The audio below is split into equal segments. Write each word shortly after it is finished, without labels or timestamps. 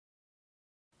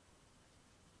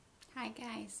Hi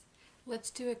guys, let's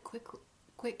do a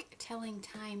quick telling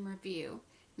time review,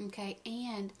 okay?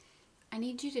 And I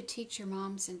need you to teach your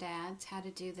moms and dads how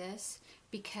to do this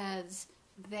because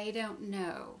they don't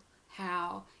know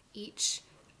how each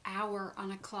hour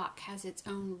on a clock has its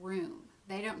own room.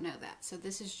 They don't know that, so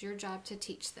this is your job to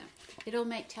teach them. It'll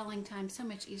make telling time so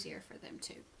much easier for them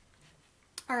too.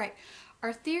 All right,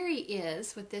 our theory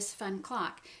is, with this fun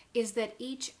clock, is that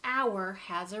each hour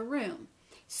has a room.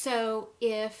 So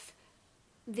if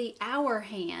the hour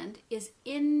hand is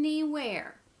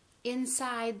anywhere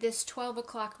inside this 12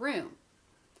 o'clock room,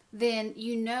 then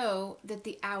you know that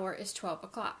the hour is 12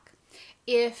 o'clock.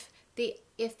 If the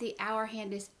hour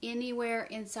hand is anywhere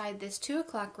inside this 2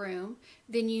 o'clock room,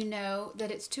 then you know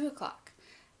that it's 2 o'clock.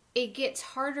 It gets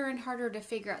harder and harder to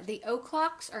figure out. The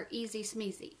o'clocks are easy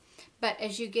smeezy, but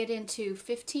as you get into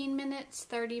 15 minutes,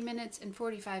 30 minutes, and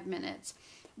 45 minutes,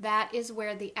 that is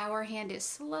where the hour hand is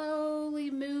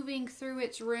slowly moving through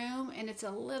its room, and it's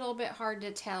a little bit hard to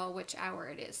tell which hour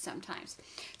it is sometimes.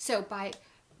 So by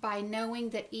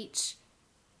knowing that each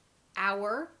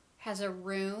hour has a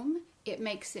room, it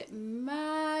makes it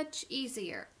much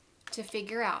easier to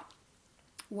figure out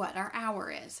what our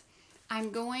hour is.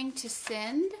 I'm going to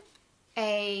send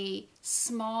a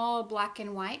small black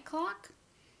and white clock.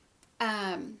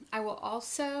 I will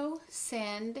also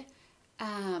send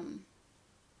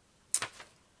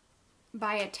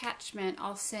by attachment,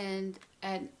 I'll send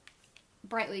a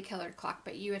brightly colored clock,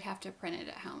 but you would have to print it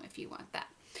at home if you want that.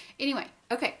 Anyway,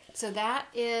 okay, so that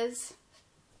is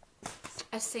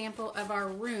a sample of our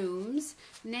rooms.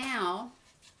 Now,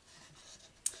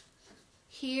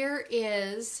 here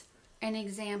is an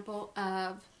example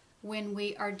of when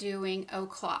we are doing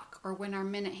o'clock, or when our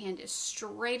minute hand is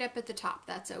straight up at the top.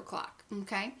 That's o'clock,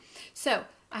 okay? So,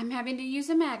 I'm having to use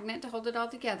a magnet to hold it all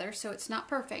together, so it's not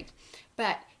perfect,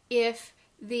 but if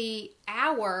the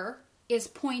hour is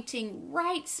pointing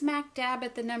right smack dab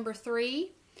at the number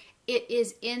 3, it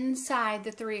is inside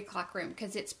the 3 o'clock room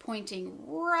because it's pointing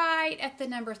right at the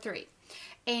number 3.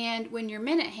 And when your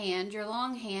minute hand, your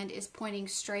long hand, is pointing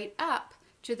straight up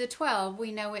to the 12,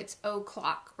 we know it's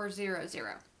o'clock or 00.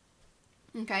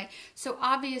 Okay, so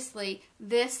obviously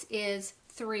this is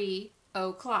 3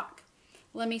 o'clock.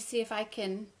 Let me see if I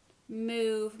can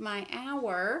move my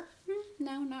hour.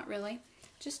 No, not really.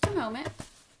 Just a moment.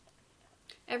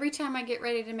 Every time I get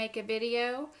ready to make a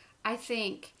video, I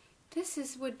think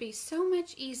this would be so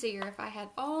much easier if I had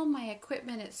all my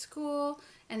equipment at school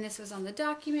and this was on the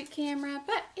document camera,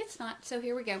 but it's not, so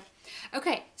here we go.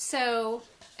 Okay, so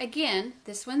again,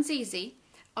 this one's easy.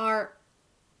 Our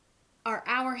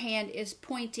hour hand is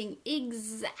pointing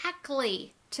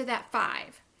exactly to that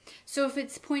 5. So if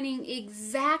it's pointing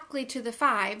exactly to the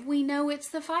 5, we know it's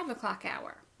the 5 o'clock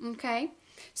hour, okay?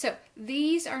 So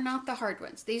these are not the hard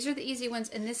ones. These are the easy ones,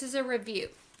 and this is a review.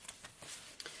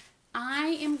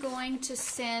 I am going to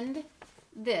send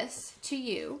this to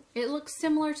you. It looks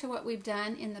similar to what we've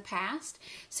done in the past.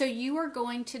 So you are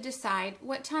going to decide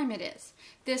what time it is.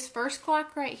 This first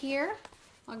clock right here,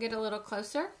 I'll get a little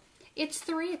closer. It's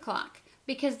 3 o'clock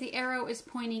because the arrow is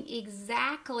pointing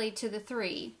exactly to the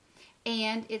 3,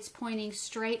 and it's pointing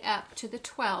straight up to the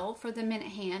 12 for the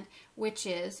minute hand, which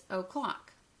is o'clock.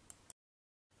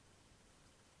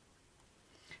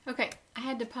 Okay, I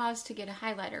had to pause to get a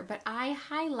highlighter, but I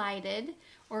highlighted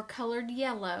or colored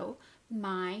yellow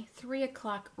my 3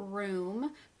 o'clock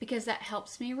room because that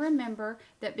helps me remember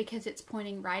that because it's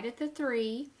pointing right at the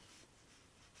 3,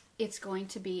 it's going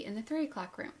to be in the 3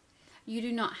 o'clock room. You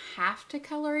do not have to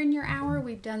color in your hour.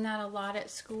 We've done that a lot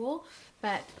at school,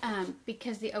 but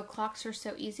because the o'clocks are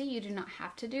so easy, you do not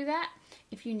have to do that.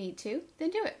 If you need to,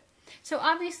 then do it. So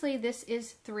obviously this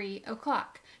is 3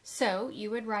 o'clock. So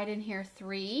you would write in here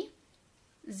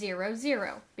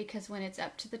 300 because when it's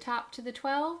up to the top to the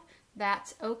 12,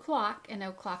 that's o'clock, and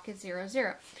o'clock is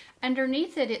 00.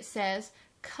 Underneath it, it says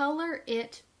color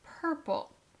it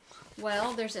purple.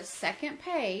 Well, there's a second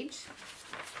page,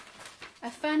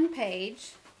 a fun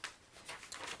page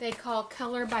they call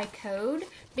color by code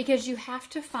because you have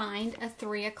to find a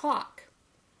 3 o'clock.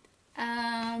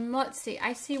 Let's see,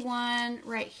 I see one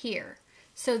right here.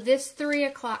 So this 3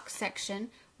 o'clock section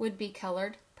would be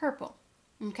colored purple.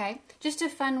 Okay, just a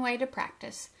fun way to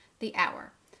practice the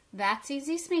hour. That's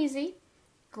easy smeezy.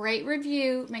 Great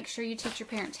review. Make sure you teach your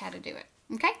parents how to do it.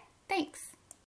 Okay, thanks.